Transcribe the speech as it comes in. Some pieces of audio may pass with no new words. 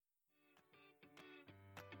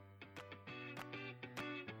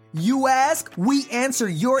You ask, we answer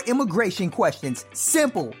your immigration questions.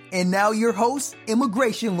 Simple. And now your host,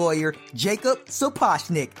 immigration lawyer, Jacob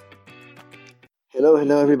Sapochnik. Hello,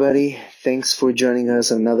 everybody. Thanks for joining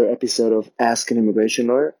us on another episode of Ask an Immigration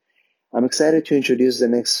Lawyer. I'm excited to introduce the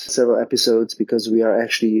next several episodes because we are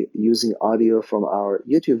actually using audio from our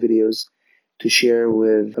YouTube videos to share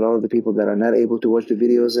with a lot of the people that are not able to watch the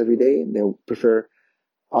videos every day. They prefer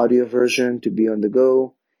audio version to be on the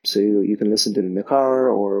go. So you can listen to it in the car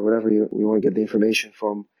or whatever you want to get the information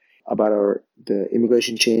from about the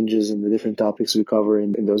immigration changes and the different topics we cover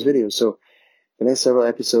in those videos. So the next several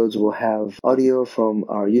episodes will have audio from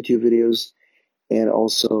our YouTube videos and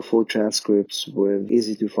also full transcripts with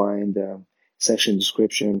easy to find section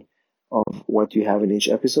description of what you have in each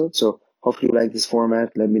episode. So hopefully you like this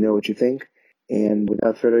format. Let me know what you think. And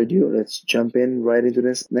without further ado, let's jump in right into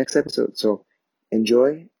this next episode. So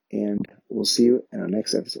enjoy, and we'll see you in our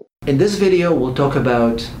next episode. In this video, we'll talk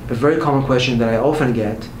about a very common question that I often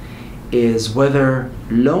get is whether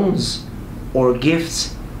loans or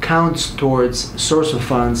gifts counts towards source of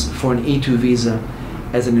funds for an E2 visa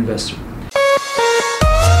as an investor.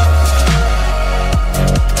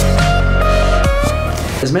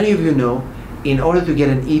 As many of you know, in order to get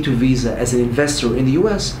an E2 visa as an investor in the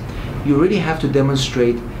US, you really have to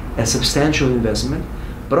demonstrate a substantial investment,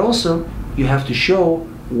 but also you have to show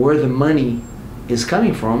where the money is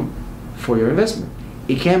coming from for your investment.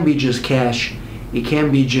 It can't be just cash, it can't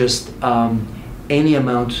be just any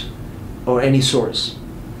amount or any source.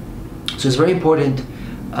 So it's very important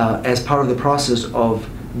as part of the process of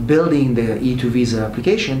building the E2 visa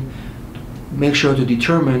application, make sure to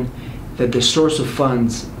determine that the source of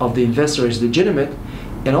funds of the investor is legitimate,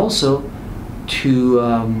 and also to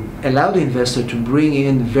allow the investor to bring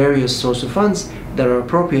in various sources of funds that are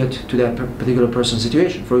appropriate to that particular person's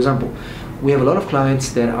situation. For example, we have a lot of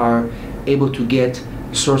clients that are able to get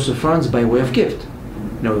source of funds by way of gift.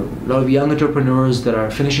 You know, a lot of young entrepreneurs that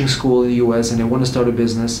are finishing school in the US and they want to start a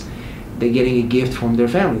business, they're getting a gift from their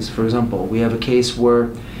families. For example, we have a case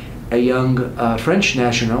where a young French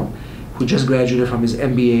national who just graduated from his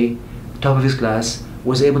MBA, top of his class,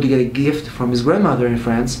 was able to get a gift from his grandmother in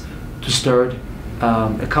France to start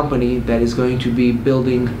a company that is going to be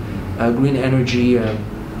building green energy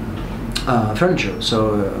furniture.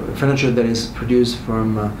 So furniture that is produced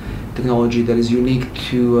from technology that is unique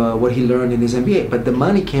to what he learned in his MBA. But the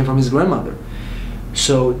money came from his grandmother.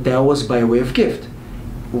 So that was by way of gift.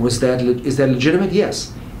 Is that legitimate?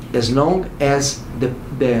 Yes. As long as the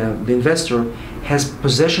investor has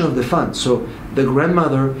possession of the funds. So the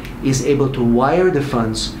grandmother is able to wire the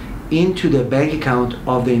funds into the bank account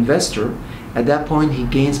of the investor. At that point, he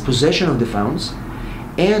gains possession of the funds.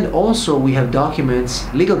 And also we have documents,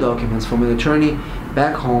 legal documents from an attorney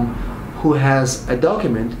back home who has a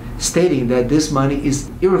document stating that this money is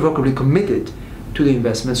irrevocably committed to the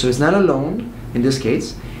investment. So it's not a loan in this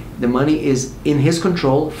case. The money is in his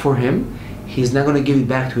control for him. He's not going to give it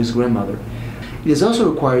back to his grandmother. It is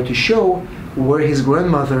also required to show where his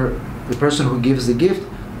grandmother, the person who gives the gift,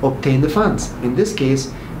 obtained the funds. In this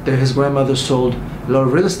case, his grandmother sold a lot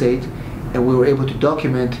of real estate, and we were able to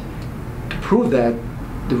document to prove that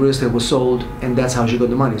the real estate was sold, and that's how she got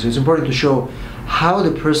the money. So it's important to show how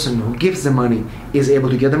the person who gives the money is able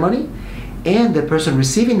to get the money, and the person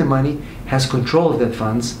receiving the money has control of that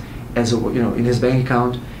funds as in his bank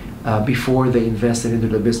account before they invested into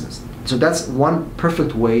the business. So that's one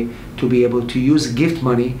perfect way to be able to use gift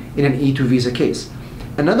money in an E2 visa case.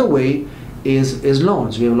 Another way is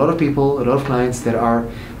loans. We have a lot of people, a lot of clients that are,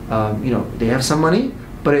 they have some money,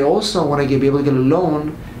 but they also want to be able to get a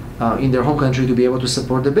loan in their home country to be able to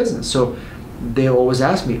support the business. So they always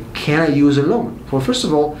ask me, can I use a loan? Well, first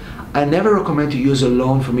of all, I never recommend to use a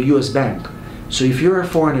loan from a US bank. So if you're a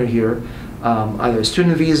foreigner here, either a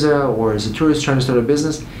student visa or as a tourist trying to start a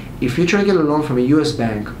business, if you try to get a loan from a US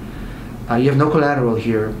bank, you have no collateral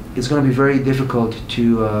here, it's going to be very difficult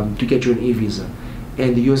to get you an e-visa.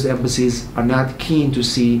 And the US embassies are not keen to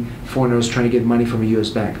see foreigners trying to get money from a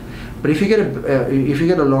US bank. But if you get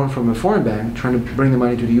a loan from a foreign bank trying to bring the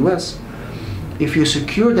money to the US, if you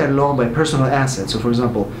secure that loan by personal assets, so for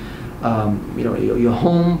example, your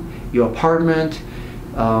home, your apartment,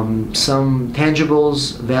 some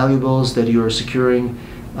tangibles, valuables that you're securing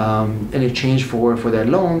in exchange for that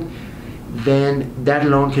loan, then that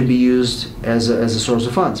loan can be used as a source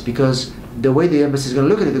of funds. Because the way the embassy is going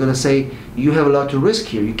to look at it, they're going to say, you have a lot to risk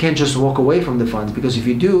here. You can't just walk away from the funds, because if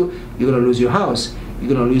you do, you're going to lose your house, you're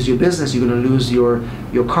going to lose your business, you're going to lose your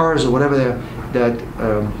cars or whatever that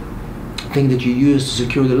thing that you use to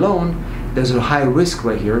secure the loan. There's a high risk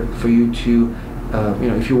right here for you to,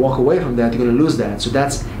 if you walk away from that, you're going to lose that. So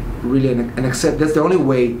that's really an accept. That's the only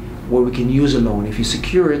way where we can use a loan. If you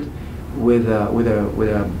secure it with a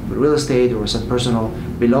real estate or some personal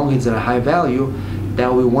belongings that are high value,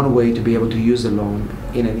 that will be one way to be able to use the loan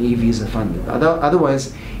in an e-visa fund.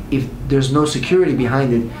 Otherwise, if there's no security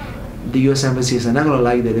behind it, the U.S. embassies are not going to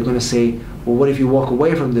like that. They're going to say, well, what if you walk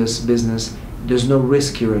away from this business? There's no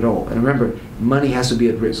risk here at all. And remember, money has to be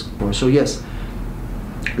at risk. So yes,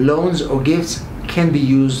 loans or gifts can be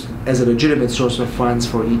used as a legitimate source of funds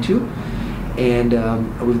for E2. And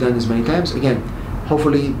we've done this many times. Again,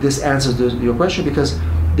 hopefully this answers your question, because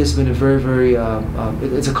this has been a very,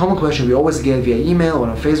 it's a common question we always get via email, on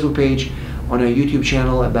our Facebook page, on our YouTube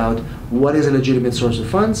channel, about what is a legitimate source of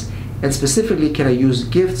funds, and specifically, can I use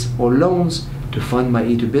gifts or loans to fund my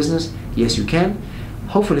E2 business? Yes, you can.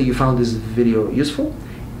 Hopefully you found this video useful.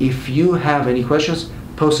 If you have any questions,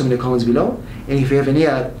 post them in the comments below. And if you have any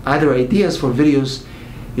other ideas for videos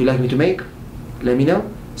you'd like me to make, let me know.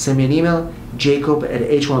 Send me an email,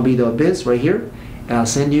 jacob@h1b.biz, right here, and I'll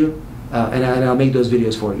send you, and I'll make those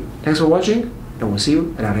videos for you. Thanks for watching, and we'll see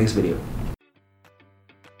you in our next video.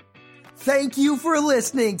 Thank you for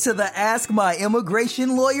listening to the Ask My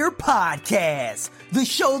Immigration Lawyer podcast, the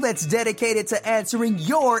show that's dedicated to answering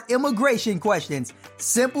your immigration questions.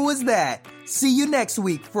 Simple as that. See you next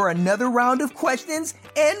week for another round of questions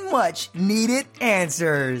and much needed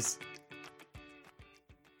answers.